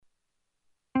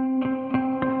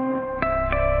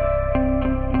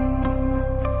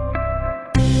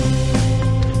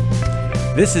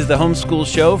This is the Homeschool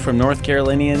Show from North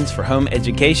Carolinians for Home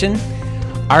Education.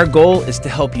 Our goal is to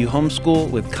help you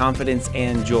homeschool with confidence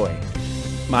and joy.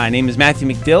 My name is Matthew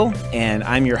McDill, and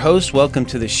I'm your host. Welcome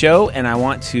to the show, and I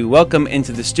want to welcome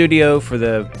into the studio for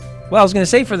the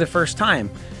first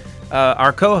time,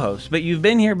 our co-host. But you've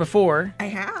been here before. I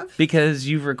have. Because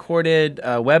you've recorded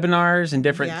webinars and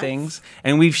different things,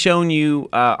 and we've shown you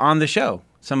on the show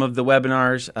some of the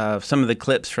webinars, some of the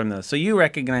clips from those. So you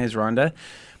recognize Rhonda,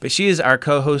 but she is our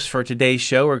co-host for today's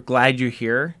show. We're glad you're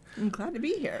here. I'm glad to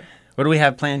be here. What do we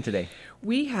have planned today?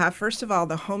 We have, first of all,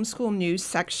 the homeschool news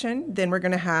section. Then we're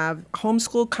going to have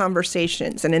Homeschool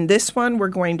Conversations. And in this one, we're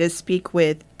going to speak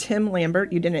with Tim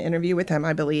Lambert. You did an interview with him,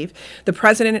 I believe, the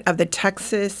president of the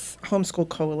Texas Homeschool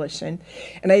Coalition.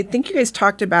 And I think you guys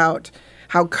talked about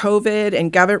how COVID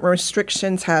and government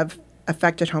restrictions have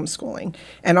affected homeschooling,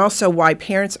 and also why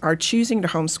parents are choosing to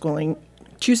homeschool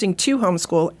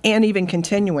and even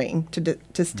continuing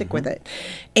to stick with it,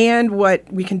 and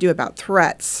what we can do about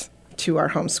threats to our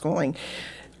homeschooling.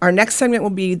 Our next segment will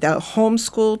be the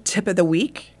Homeschool Tip of the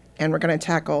Week, and we're going to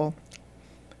tackle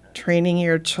training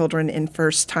your children in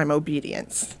first-time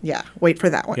obedience. Yeah, wait for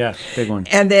that one. Yeah, big one.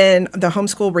 And then the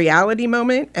Homeschool Reality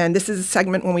Moment, and this is a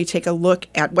segment when we take a look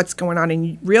at what's going on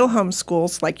in real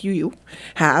homeschools like you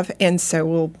have, and so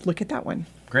we'll look at that one.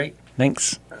 Great,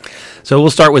 thanks. So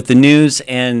we'll start with the news,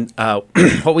 and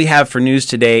what we have for news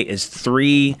today is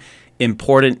 3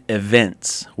 important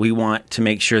events we want to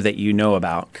make sure that you know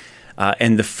about.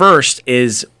 And the first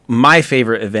is my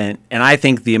favorite event, and I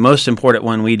think the most important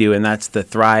one we do, and that's the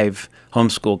Thrive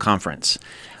Homeschool Conference.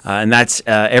 And that's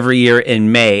every year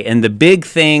in May. And the big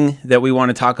thing that we want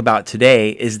to talk about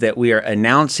today is that we are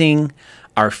announcing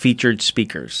our featured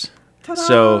speakers. Ta-da!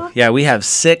 So, yeah, we have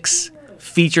 6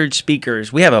 featured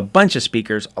speakers. We have a bunch of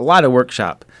speakers, a lot of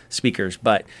workshop speakers,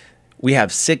 but we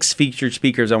have 6 featured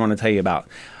speakers I want to tell you about.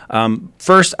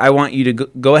 First, I want you to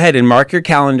go ahead and mark your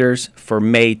calendars for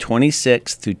May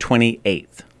 26th through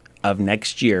 28th of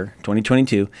next year,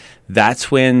 2022. That's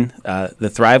when the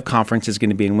Thrive Conference is going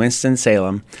to be in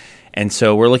Winston-Salem. And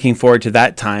so we're looking forward to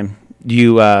that time. Do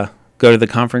you go to the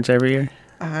conference every year?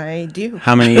 I do.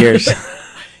 How many years?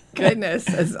 Goodness,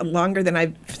 as longer than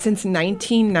since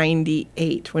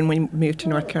 1998 when we moved to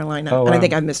North Carolina. Oh, wow. And I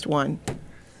think I've missed one.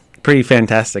 Pretty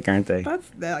fantastic, aren't they?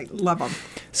 I love them.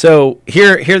 So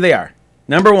here they are.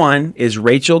 Number 1 is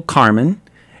Rachel Carmen,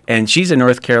 and she's a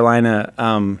North Carolina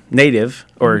native,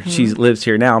 or she lives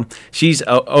here now. She's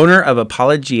owner of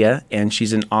Apologia, and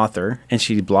she's an author, and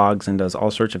she blogs and does all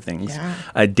sorts of things.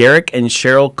 Yeah. Derek and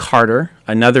Cheryl Carter,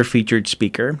 another featured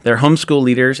speaker. They're homeschool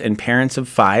leaders and parents of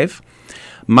 5.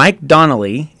 Mike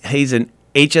Donnelly, he's an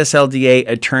HSLDA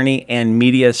attorney and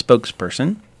media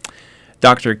spokesperson.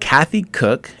 Dr. Kathy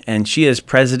Cook, and she is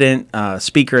president,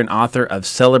 speaker, and author of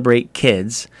Celebrate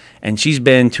Kids, and she's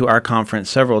been to our conference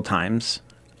several times.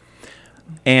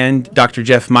 And Dr.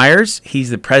 Jeff Myers, he's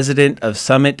the president of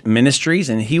Summit Ministries,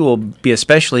 and he will be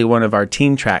especially one of our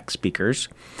teen track speakers.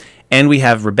 And we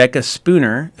have Rebecca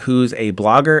Spooner, who's a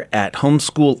blogger at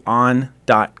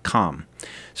homeschoolon.com.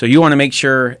 So you want to make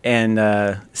sure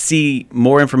and see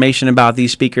more information about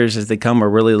these speakers as they come. We're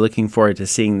really looking forward to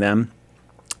seeing them.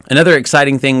 Another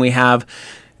exciting thing we have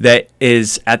that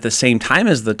is at the same time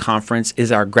as the conference is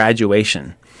our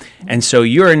graduation. And so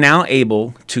you are now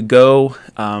able to go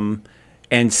and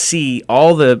see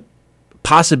all the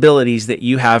possibilities that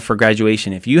you have for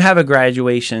graduation. If you have a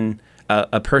graduation,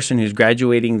 a person who's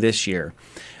graduating this year,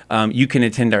 you can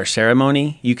attend our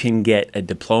ceremony, you can get a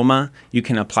diploma, you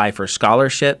can apply for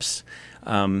scholarships,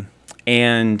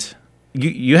 and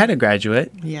you had a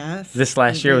graduate. Yes. This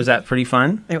last year. Was that pretty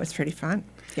fun? It was pretty fun.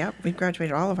 Yep, we've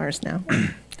graduated all of ours now.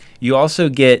 You also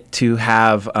get to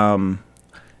have,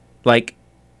 like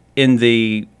in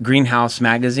the Greenhouse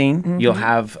magazine, you'll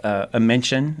have a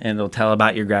mention, and it'll tell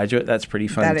about your graduate. That's pretty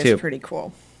fun, too. That is pretty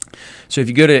cool. So if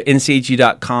you go to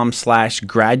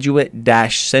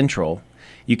nchg.com/graduate-central,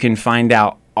 you can find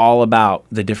out all about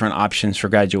the different options for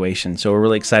graduation. So we're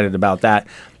really excited about that.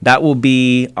 That will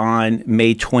be on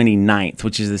May 29th,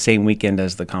 which is the same weekend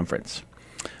as the conference.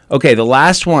 Okay, the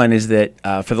last one is that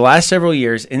for the last several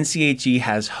years, NCHG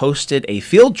has hosted a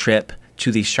field trip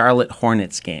to the Charlotte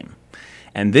Hornets game.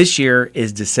 And this year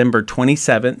is December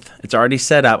 27th. It's already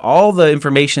set up. All the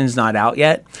information is not out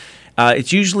yet.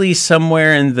 It's usually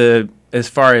somewhere in as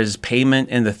far as payment,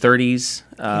 in the 30s,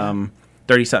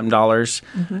 $30-something dollars.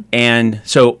 And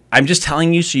so I'm just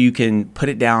telling you so you can put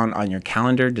it down on your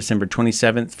calendar, December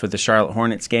 27th for the Charlotte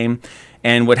Hornets game.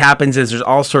 And what happens is there's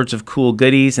all sorts of cool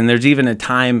goodies, and there's even a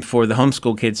time for the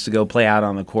homeschool kids to go play out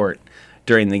on the court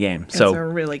during the game. It's a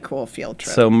really cool field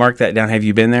trip. So mark that down. Have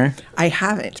you been there? I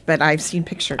haven't, but I've seen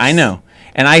pictures. I know.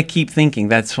 And I keep thinking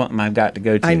that's something I've got to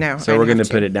go to. I know. So we're going to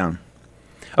put it down.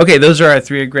 Okay, those are our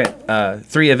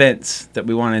three events that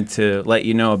we wanted to let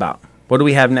you know about. What do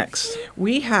we have next?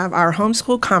 We have our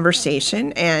homeschool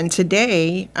conversation, and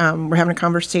today we're having a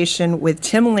conversation with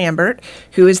Tim Lambert,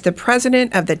 who is the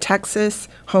president of the Texas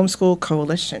Homeschool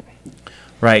Coalition.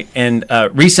 Right, and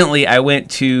recently I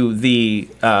went to the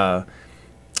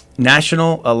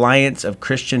National Alliance of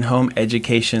Christian Home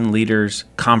Education Leaders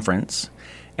Conference,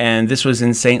 and this was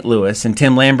in St. Louis, and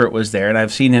Tim Lambert was there, and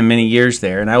I've seen him many years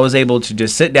there, and I was able to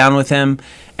just sit down with him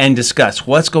and discuss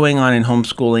what's going on in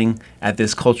homeschooling at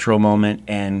this cultural moment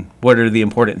and what are the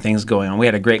important things going on. We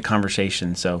had a great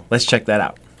conversation, so let's check that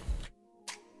out.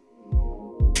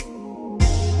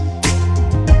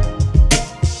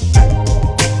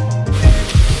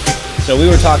 So we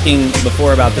were talking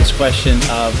before about this question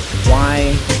of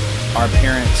why are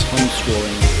parents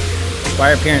homeschooling?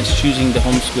 Why are parents choosing to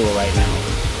homeschool right now?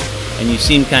 And you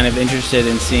seem kind of interested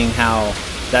in seeing how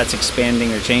that's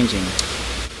expanding or changing.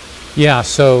 Yeah,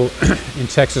 so in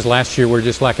Texas last year, we're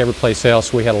just like every place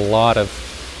else. We had a lot of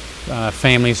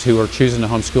families who are choosing to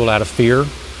homeschool out of fear.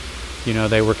 You know,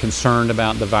 they were concerned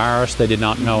about the virus. They did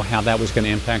not know how that was going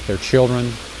to impact their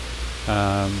children.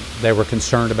 They were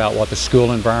concerned about what the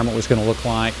school environment was going to look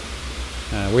like.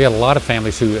 We had a lot of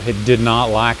families who did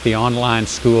not like the online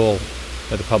school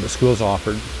that the public schools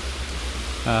offered.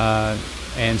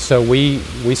 And so we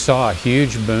saw a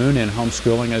huge boom in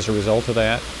homeschooling as a result of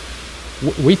that.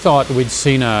 We thought we'd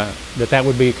seen that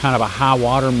would be kind of a high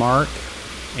water mark,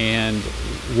 and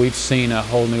we've seen a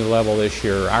whole new level this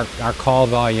year. Our call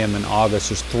volume in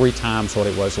August is 3 times what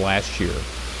it was last year.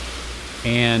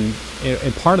 And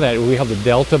part of that, we have the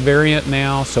Delta variant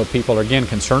now, so people are again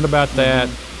concerned about that.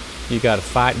 You got a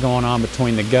fight going on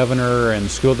between the governor and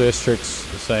school districts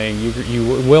saying you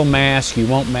will mask, you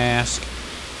won't mask.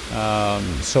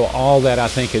 So all that I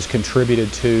think has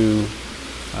contributed to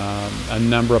a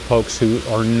number of folks who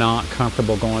are not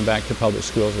comfortable going back to public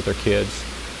schools with their kids.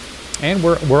 And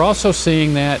we're also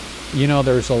seeing that, you know,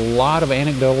 there's a lot of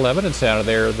anecdotal evidence out of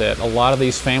there that a lot of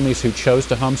these families who chose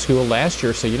to homeschool last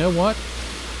year say, you know what,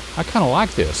 I kind of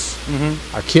like this.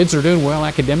 Our kids are doing well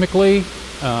academically.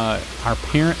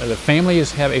 The family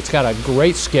it's got a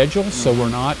great schedule, so we're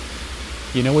not,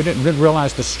 you know, we didn't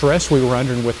realize the stress we were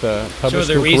under with the public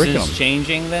school curriculum. So the reasons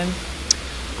changing then?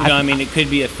 You know, I mean, it could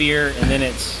be a fear, and then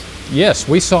it's... Yes,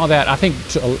 we saw that. I think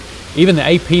even the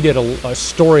AP did a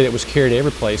story that was carried to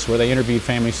every place where they interviewed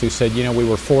families who said, you know, we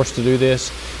were forced to do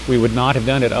this. We would not have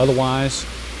done it otherwise,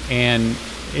 and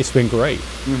it's been great.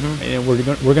 And we're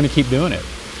going to keep doing it.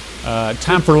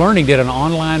 Time for Learning did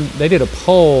they did a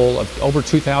poll of over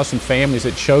 2,000 families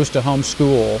that chose to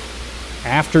homeschool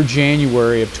after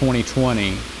January of 2020,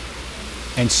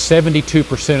 and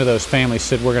 72% of those families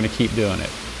said we're going to keep doing it.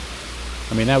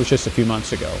 I mean, that was just a few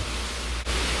months ago.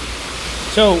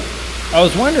 So I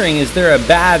was wondering, is there a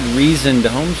bad reason to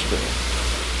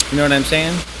homeschool? You know what I'm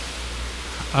saying?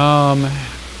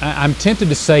 I'm tempted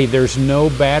to say there's no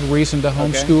bad reason to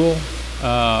homeschool.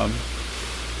 Okay.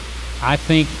 I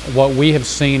think what we have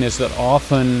seen is that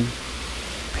often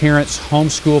parents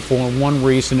homeschool for one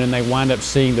reason and they wind up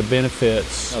seeing the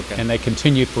benefits, and they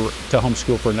continue to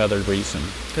homeschool for another reason.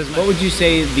 What would you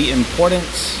say the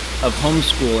importance of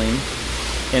homeschooling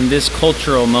in this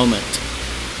cultural moment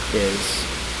is,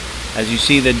 as you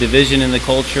see the division in the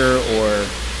culture, or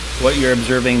what you're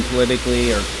observing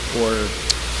politically or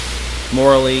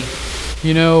morally?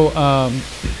 You know,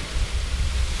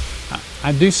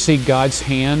 I do see God's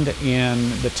hand in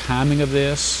the timing of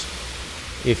this.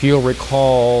 If you'll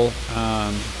recall,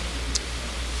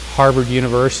 Harvard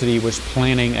University was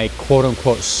planning a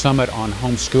quote-unquote summit on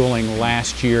homeschooling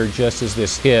last year just as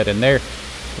this hit, and their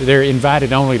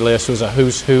invited-only list was a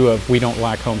who's who of we don't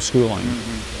like homeschooling.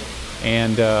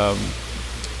 And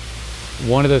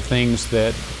one of the things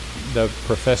that the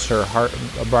professor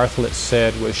Bartlett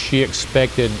said was she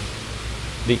expected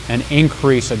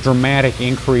a dramatic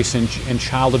increase in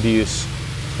child abuse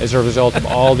as a result of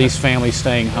all these families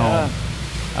staying home.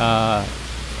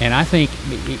 And I think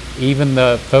even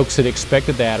the folks that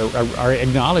expected that are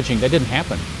acknowledging that didn't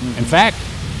happen. In fact,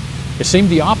 it seemed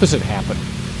the opposite happened,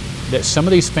 that some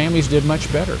of these families did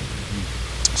much better.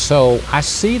 So I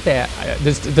see that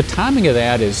the timing of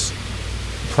that is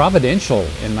providential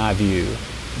in my view,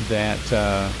 that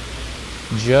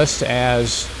just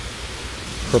as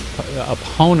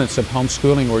opponents of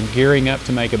homeschooling were gearing up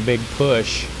to make a big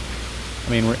push. I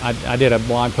mean, I did a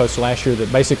blog post last year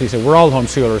that basically said we're all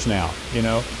homeschoolers now, you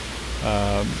know.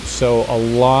 So a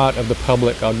lot of the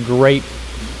public, a great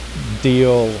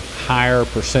deal higher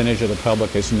percentage of the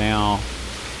public is now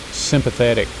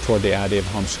sympathetic toward the idea of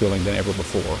homeschooling than ever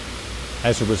before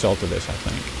as a result of this, I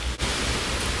think.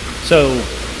 So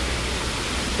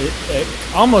it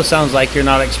almost sounds like you're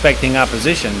not expecting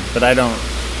opposition, but I don't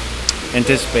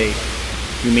anticipate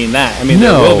you mean that. I mean,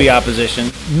 No. there will be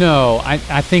opposition. No, I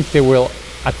think there will.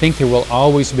 I think there will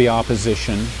always be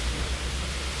opposition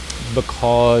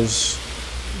because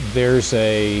there's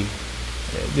the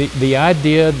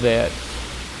idea that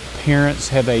parents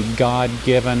have a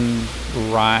God-given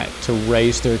right to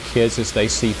raise their kids as they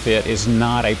see fit is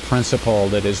not a principle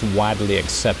that is widely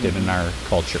accepted in our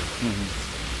culture.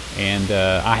 And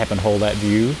I happen to hold that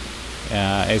view,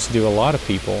 as do a lot of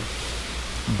people.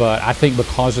 But I think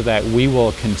because of that, we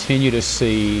will continue to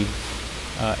see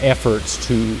efforts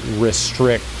to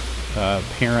restrict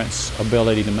parents'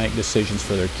 ability to make decisions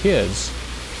for their kids.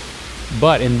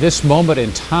 But in this moment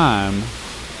in time,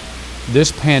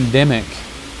 this pandemic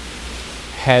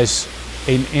has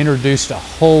introduced a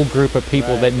whole group of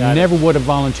people that never would have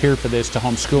volunteered for this to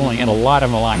homeschooling, and a lot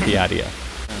of them like the idea.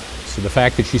 So the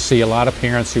fact that you see a lot of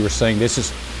parents who are saying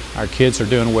our kids are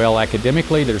doing well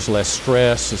academically, there's less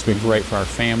stress, it's been great for our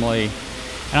family.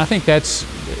 And I think that's,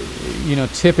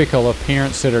 typical of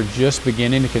parents that are just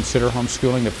beginning to consider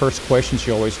homeschooling. The first questions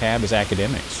you always have is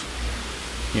academics.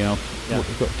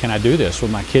 Can I do this? Will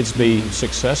my kids be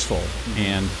successful?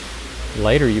 And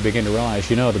later you begin to realize,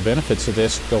 the benefits of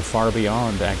this go far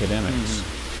beyond academics.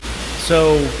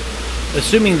 So,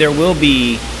 assuming there will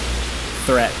be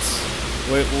threats,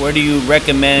 where do you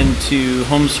recommend to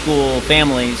homeschool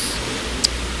families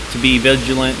to be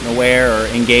vigilant and aware or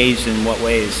engaged in what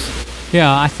ways?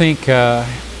 Yeah, I think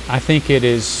it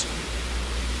is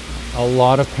a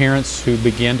lot of parents who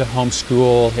begin to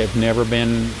homeschool have never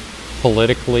been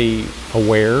politically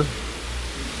aware,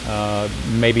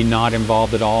 maybe not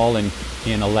involved at all in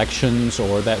elections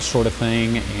or that sort of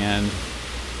thing. And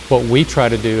what we try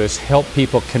to do is help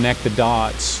people connect the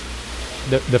dots.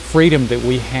 The freedom that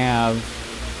we have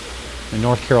in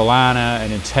North Carolina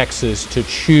and in Texas to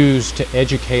choose to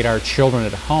educate our children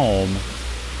at home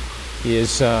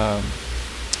is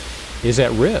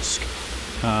at risk.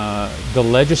 The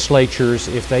legislatures,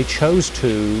 if they chose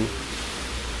to,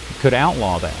 could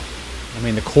outlaw that. I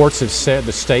mean, the courts have said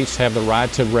the states have the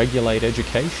right to regulate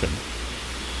education.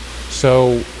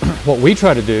 So what we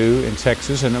try to do in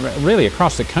Texas and really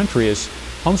across the country is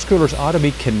homeschoolers ought to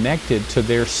be connected to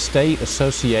their state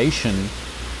association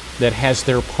that has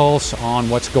their pulse on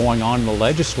what's going on in the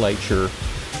legislature.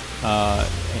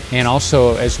 And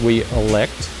also as we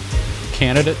elect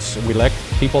candidates, we elect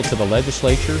people to the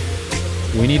legislature,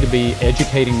 we need to be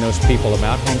educating those people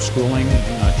about homeschooling,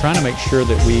 trying to make sure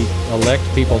that we elect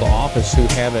people to office who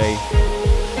have a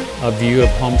view of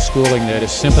homeschooling that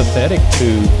is sympathetic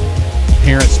to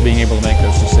parents being able to make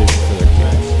those decisions for their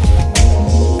kids.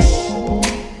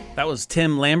 That was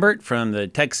Tim Lambert from the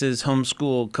Texas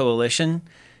Homeschool Coalition,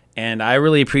 and I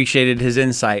really appreciated his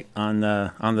insight on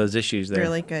those issues there.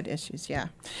 Really good issues, yeah.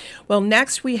 Well,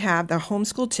 next we have the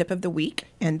Homeschool Tip of the Week,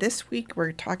 and this week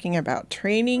we're talking about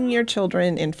training your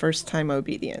children in first-time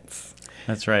obedience.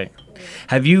 That's right.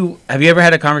 Have you ever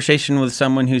had a conversation with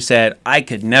someone who said, I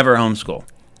could never homeschool?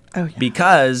 Oh, yeah.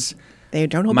 Because they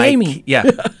don't obey me. Yeah,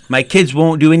 my kids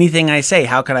won't do anything I say.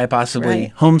 How could I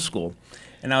possibly homeschool?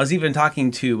 And I was even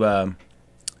talking to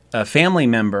a family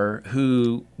member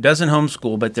who doesn't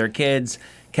homeschool, but their kids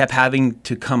kept having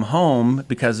to come home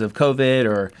because of COVID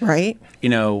or,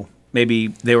 maybe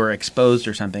they were exposed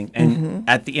or something. And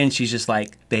at the end, she's just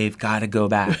like, they've got to go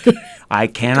back. I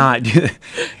cannot do it.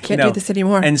 Can't do this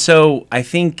anymore. And so I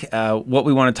think what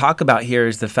we want to talk about here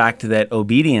is the fact that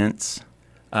obedience,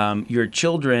 your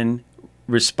children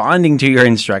responding to your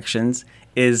instructions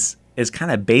is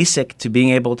kind of basic to being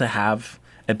able to have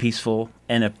a peaceful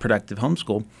and a productive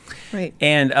homeschool. Right.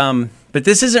 And but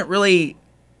this isn't really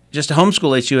just a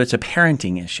homeschool issue, it's a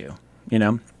parenting issue,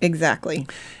 Exactly.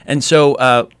 And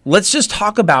so let's just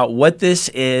talk about what this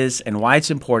is and why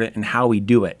it's important and how we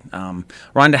do it.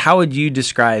 Rhonda, how would you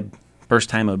describe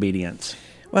first-time obedience?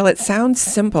 Well, it sounds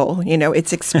simple.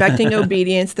 It's expecting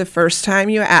obedience the first time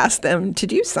you ask them to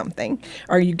do something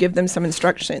or you give them some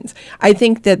instructions. I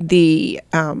think that the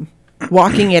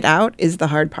walking it out is the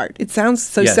hard part. It sounds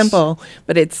so simple,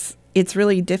 but it's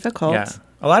really difficult. Yeah.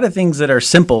 A lot of things that are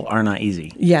simple are not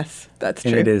easy. Yes, that's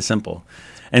true. And it is simple.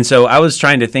 And so I was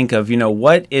trying to think of,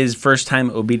 what is first-time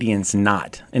obedience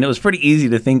not? And it was pretty easy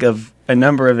to think of a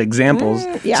number of examples.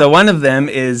 Yeah. So one of them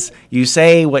is you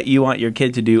say what you want your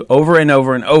kid to do over and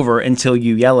over and over until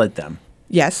you yell at them.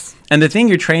 Yes. And the thing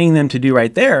you're training them to do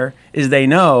right there is they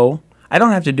know I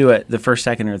don't have to do it the first,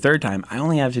 second, or third time. I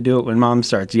only have to do it when mom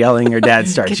starts yelling or dad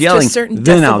starts Gets yelling. to a certain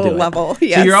then I'll do decibel it. level. So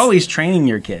Yes. you're always training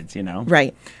your kids,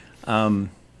 Right.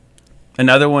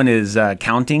 Another one is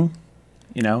counting,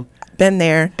 Been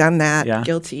there, done that. Yeah.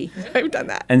 Guilty. I've done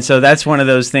that. And so that's one of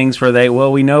those things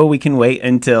where we know we can wait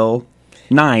until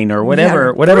 9 or whatever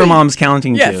Yeah, whatever right. mom's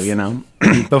counting Yes. to,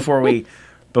 before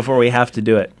we have to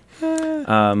do it.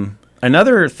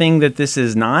 Another thing that this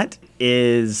is not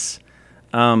is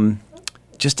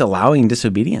just allowing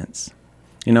disobedience.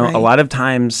 Right. A lot of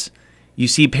times you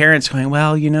see parents going,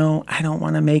 well, I don't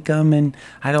want to make them and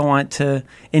I don't want to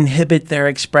inhibit their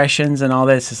expressions and all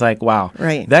this. It's like, wow,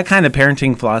 Right. that kind of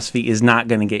parenting philosophy is not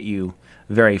going to get you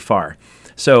very far.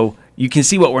 So you can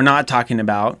see what we're not talking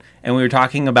about. And we were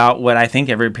talking about what I think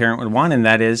every parent would want, and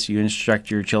that is you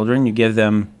instruct your children, you give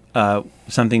them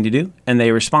something to do, and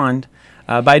they respond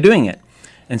by doing it.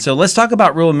 And so let's talk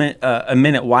about a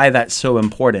minute why that's so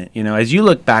important. As you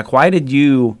look back, why did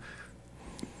you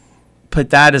put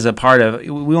that as a part of,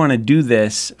 we want to do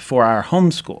this for our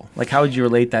homeschool? Like, how would you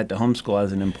relate that to homeschool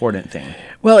as an important thing?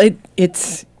 Well,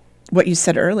 it's what you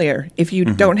said earlier. If you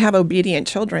don't have obedient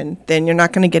children, then you're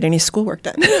not going to get any schoolwork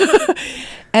done.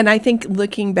 And I think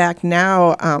looking back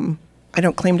now, I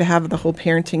don't claim to have the whole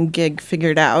parenting gig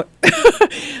figured out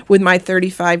with my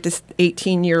 35 to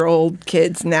 18-year-old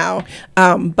kids now.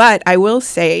 But I will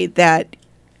say that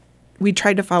we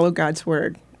tried to follow God's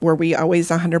word. Were we always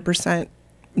 100%?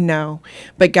 No.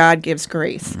 But God gives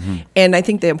grace. And I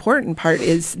think the important part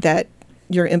is that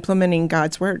you're implementing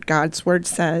God's word. God's word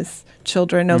says,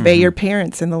 children, obey your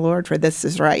parents in the Lord, for this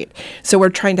is right. So we're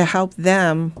trying to help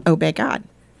them obey God.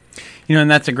 And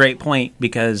that's a great point,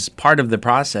 because part of the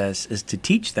process is to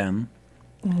teach them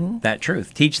that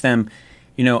truth. Teach them,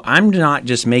 I'm not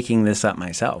just making this up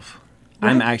myself. Right.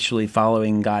 I'm actually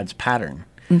following God's pattern.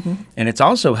 And it's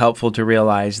also helpful to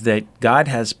realize that God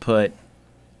has put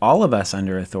all of us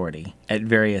under authority at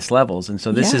various levels. And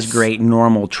so this is great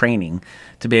normal training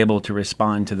to be able to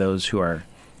respond to those who are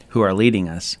leading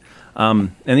us.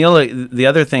 And the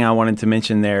other thing I wanted to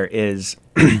mention there is,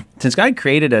 since God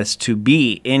created us to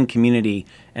be in community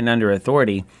and under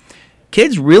authority,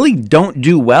 kids really don't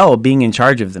do well being in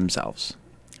charge of themselves.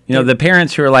 The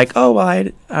parents who are like, oh, well,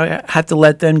 I have to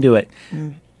let them do it.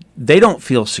 They don't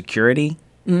feel security,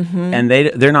 and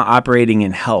they're not operating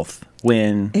in health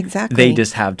when they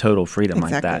just have total freedom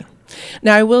like that.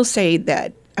 Now, I will say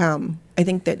that I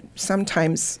think that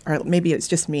sometimes, or maybe it's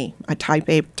just me, a type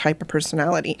A type of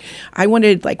personality, I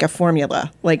wanted like a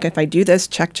formula. Like, if I do this,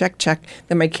 check, check, check,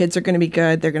 then my kids are going to be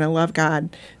good. They're going to love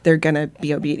God. They're going to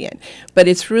be obedient. But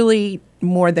it's really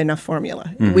more than a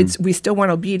formula. We still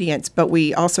want obedience, but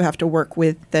we also have to work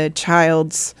with the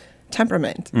child's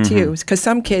temperament too. Because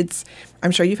some kids,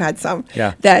 I'm sure you've had some,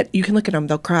 that you can look at them,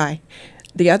 they'll cry.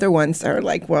 The other ones are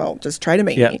like, well, just try to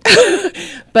make me.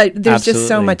 But there's just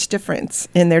so much difference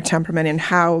in their temperament and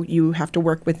how you have to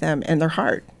work with them and their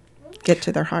heart, get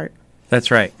to their heart.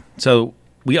 That's right. So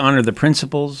we honor the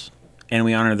principles and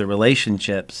we honor the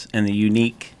relationships and the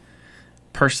unique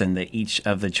person that each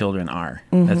of the children are.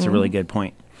 That's a really good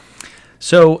point.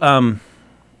 So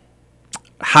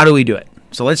how do we do it?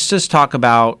 So let's just talk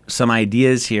about some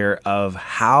ideas here of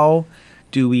how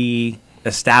do we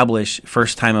establish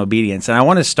first-time obedience. And I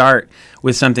want to start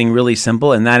with something really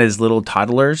simple, and that is little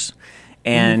toddlers.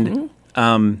 And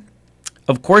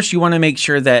of course, you want to make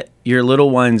sure that your little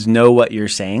ones know what you're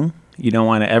saying. You don't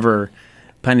want to ever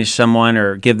punish someone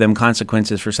or give them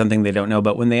consequences for something they don't know.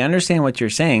 But when they understand what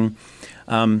you're saying,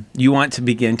 you want to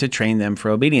begin to train them for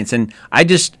obedience. And I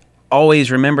just always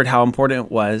remembered how important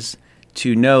it was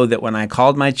to know that when I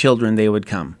called my children, they would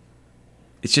come.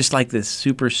 It's just like this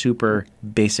super, super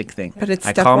basic thing. But it's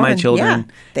I call my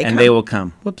children and they will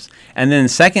come. Whoops. And then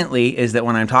secondly is that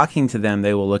when I'm talking to them,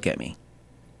 they will look at me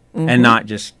and not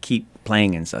just keep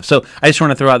playing and stuff. So I just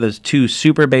want to throw out those two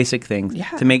super basic things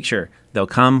to make sure they'll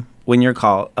come when they're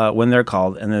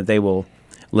called, and that they will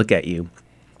look at you.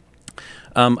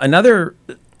 Another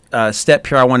step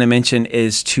here I want to mention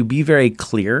is to be very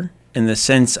clear in the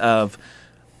sense of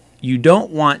you don't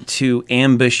want to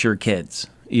ambush your kids.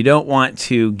 You don't want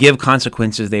to give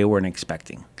consequences they weren't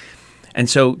expecting. And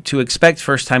so to expect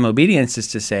first-time obedience is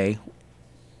to say,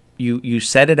 you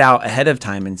set it out ahead of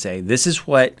time and say, this is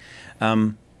what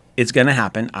it's going to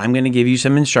happen. I'm going to give you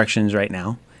some instructions right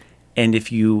now. And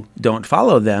if you don't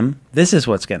follow them, this is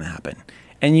what's going to happen.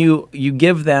 And you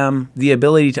give them the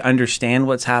ability to understand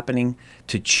what's happening,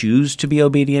 to choose to be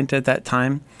obedient at that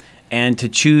time, and to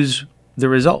choose the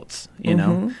results, you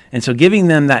know? And so giving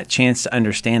them that chance to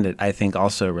understand it, I think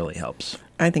also really helps.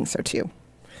 I think so too.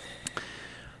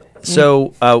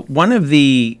 So one of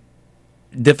the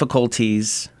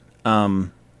difficulties,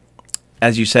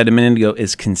 as you said a minute ago,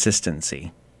 is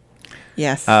consistency.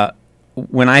 Yes.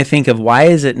 When I think of why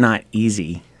is it not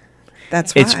easy,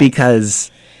 That's why. it's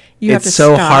because You have it's to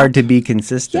so stop. hard to be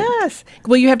consistent. Yes.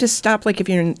 Well, you have to stop. Like if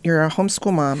you're a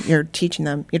homeschool mom, you're teaching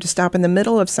them. You have to stop in the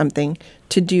middle of something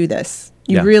to do this.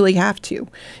 You Yeah. really have to.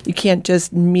 You can't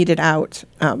just meet it out.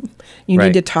 You Right.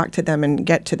 need to talk to them and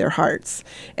get to their hearts.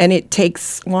 And it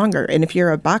takes longer. And if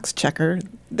you're a box checker,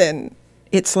 then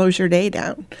it slows your day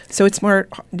down. So it's more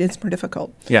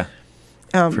difficult. Yeah,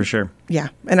 for sure. Yeah,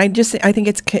 and I think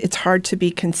it's hard to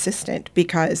be consistent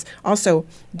because also,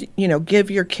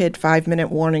 give your kid 5-minute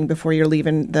warning before you're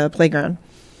leaving the playground.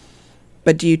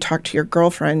 But do you talk to your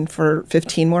girlfriend for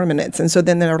 15 more minutes? And so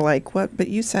then they're like, "What? But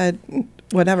you said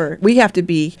whatever." We have to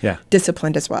be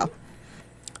disciplined as well.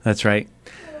 That's right.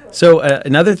 So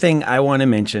another thing I want to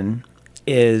mention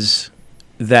is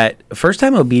that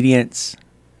first-time obedience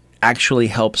actually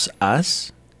helps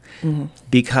us.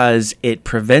 Because it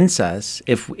prevents us,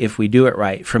 if we do it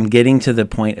right, from getting to the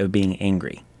point of being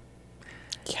angry.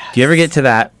 Yes. Do you ever get to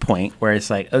that point where it's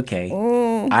like, okay,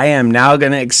 I am now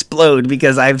going to explode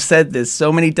because I've said this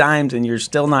so many times and you're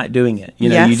still not doing it. You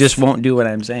Yes. just won't do what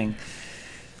I'm saying.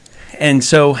 And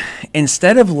so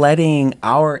instead of letting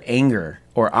our anger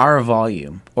or our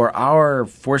volume or our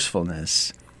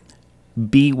forcefulness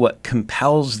be what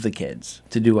compels the kids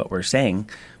to do what we're saying,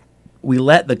 we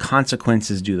let the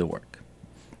consequences do the work.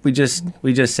 We just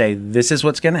say, this is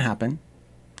what's going to happen.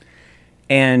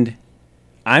 And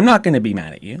I'm not going to be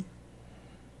mad at you.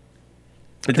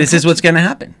 But this is what's going to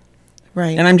happen.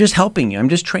 Right. And I'm just helping you. I'm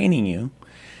just training you.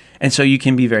 And so you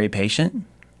can be very patient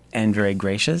and very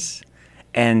gracious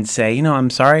and say, I'm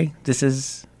sorry. This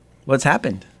is what's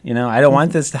happened. I don't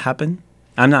want this to happen.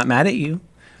 I'm not mad at you.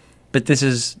 But this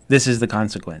is the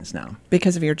consequence now.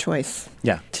 Because of your choice.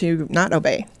 Yeah. To not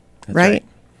obey. That's right?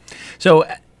 So,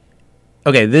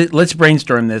 okay, let's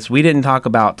brainstorm this. We didn't talk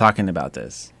about talking about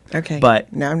this. Okay.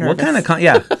 But now I'm nervous. what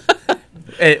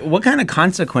kind of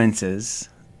consequences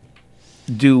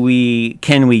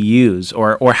can we use,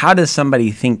 or how does somebody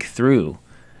think through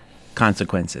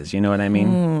consequences? You know what I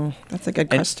mean? That's a good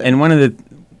question. And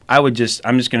I'm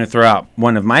just going to throw out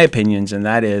one of my opinions, and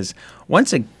that is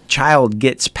once a child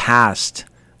gets past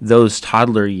those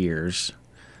toddler years,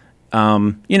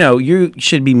 you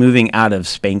should be moving out of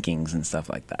spankings and stuff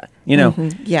like that,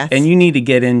 Yes. And you need to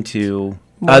get into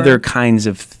other kinds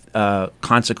of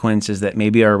consequences that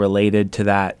maybe are related to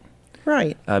that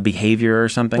right. Behavior or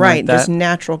something Right. like that. There's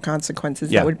natural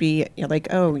consequences. Yeah. That would be like,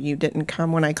 oh, you didn't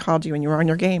come when I called you and you were on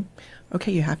your game.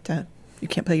 Okay, you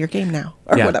can't play your game now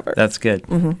or whatever. That's good.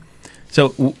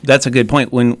 So that's a good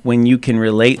point. When you can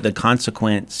relate the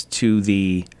consequence to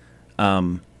the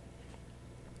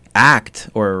act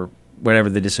or whatever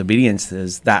the disobedience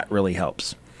is, that really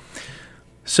helps.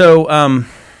 So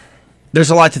there's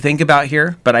a lot to think about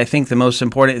here, but I think the most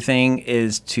important thing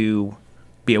is to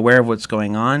be aware of what's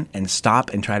going on and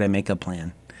stop and try to make a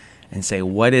plan and say,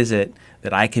 what is it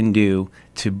that I can do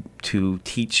to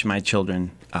teach my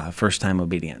children first-time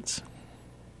obedience?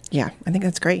 Yeah, I think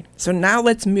that's great. So now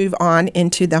let's move on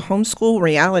into the Homeschool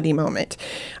Reality Moment.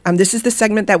 This is the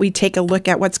segment that we take a look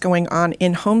at what's going on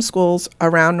in homeschools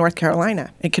around North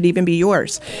Carolina. It could even be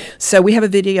yours. So we have a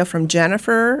video from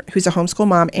Jennifer, who's a homeschool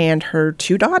mom, and her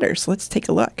 2 daughters. Let's take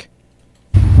a look.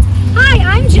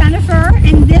 Hi, I'm Jennifer,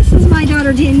 and this is my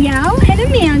daughter Danielle and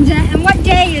Amanda. And what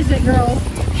day is it, girls?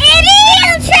 It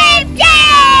is Trip Day!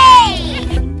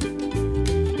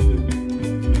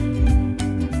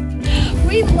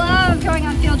 We love going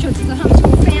on field trips as a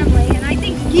homeschool family, and I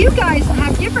think you guys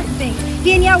have different things.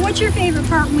 Danielle, what's your favorite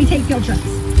part when we take field trips?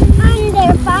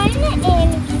 They're fun and we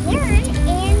learn and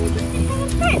we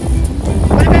have friends.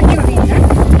 What about you, Amanda?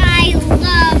 I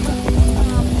love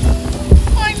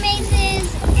corn mazes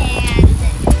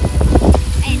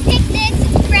and picnics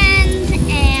and friends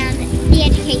and the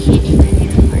education is my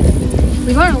favorite part.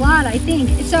 We learn a lot, I think.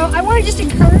 So I want to just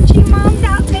encourage you moms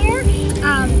out there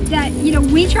that,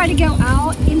 we try to go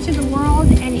out into the world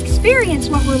and experience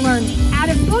what we're learning. Out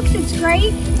of books, it's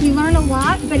great. We learn a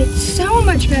lot, but it's so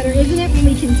much better, isn't it, when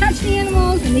we can touch the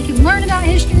animals and we can learn about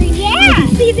history. Yeah. We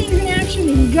can see things in action.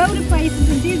 We can go to places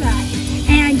and do that.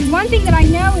 And one thing that I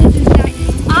know is that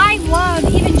I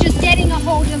love even just getting a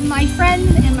hold of my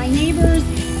friends and my neighbors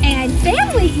and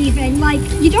family even. Like,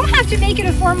 you don't have to make it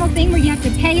a formal thing where you have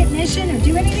to pay admission or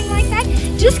do anything like that.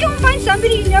 Just go and find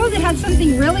somebody you know that has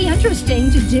something really interesting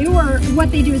to do or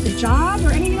what they do as a job or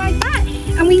anything like that.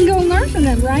 And we can go and learn from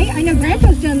them, right? I know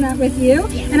Grandpa's done that with you.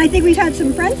 And I think we've had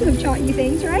some friends that have taught you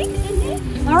things, right?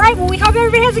 All right, well, we hope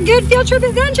everybody has a good field trip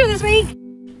adventure this week.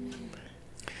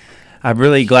 I'm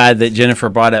really glad that Jennifer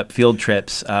brought up field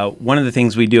trips. One of the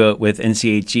things we do with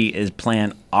NCHE is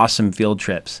plan awesome field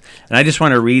trips. And I just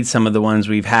want to read some of the ones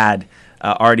we've had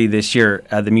already this year.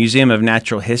 The Museum of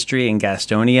Natural History in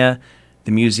Gastonia,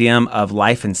 the Museum of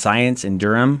Life and Science in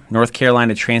Durham, North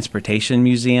Carolina Transportation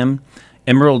Museum,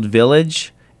 Emerald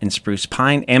Village in Spruce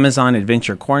Pine, Amazon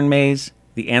Adventure Corn Maze,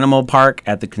 the Animal Park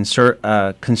at the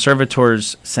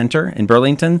Conservators Center in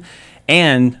Burlington,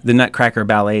 and the Nutcracker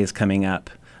Ballet is coming up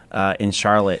in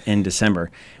Charlotte in December.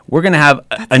 We're going to have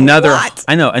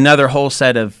another whole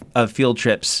set of field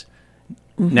trips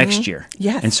next year.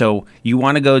 Yes. And so you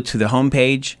want to go to the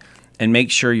homepage and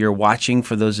make sure you're watching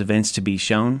for those events to be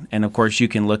shown. And of course, you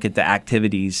can look at the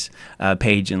activities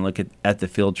page and look at the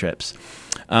field trips.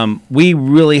 We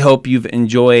really hope you've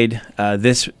enjoyed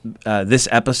this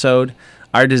episode.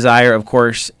 Our desire, of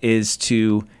course, is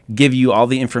to give you all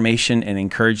the information and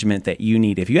encouragement that you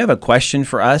need. If you have a question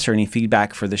for us or any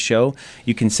feedback for the show,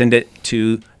 you can send it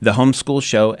to the Homeschool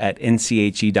Show at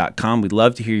nche.com. We'd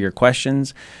love to hear your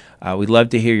questions. We'd love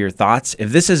to hear your thoughts.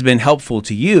 If this has been helpful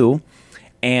to you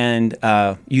and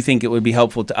you think it would be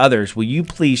helpful to others, will you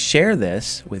please share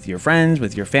this with your friends,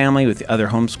 with your family, with other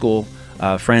homeschool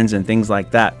friends and things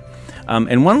like that?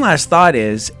 And one last thought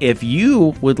is, if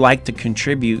you would like to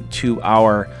contribute to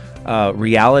our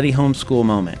reality homeschool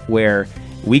moment, where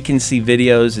we can see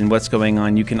videos and what's going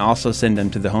on, you can also send them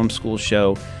to the Homeschool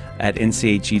Show at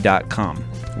nche.com.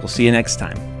 We'll see you next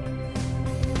time.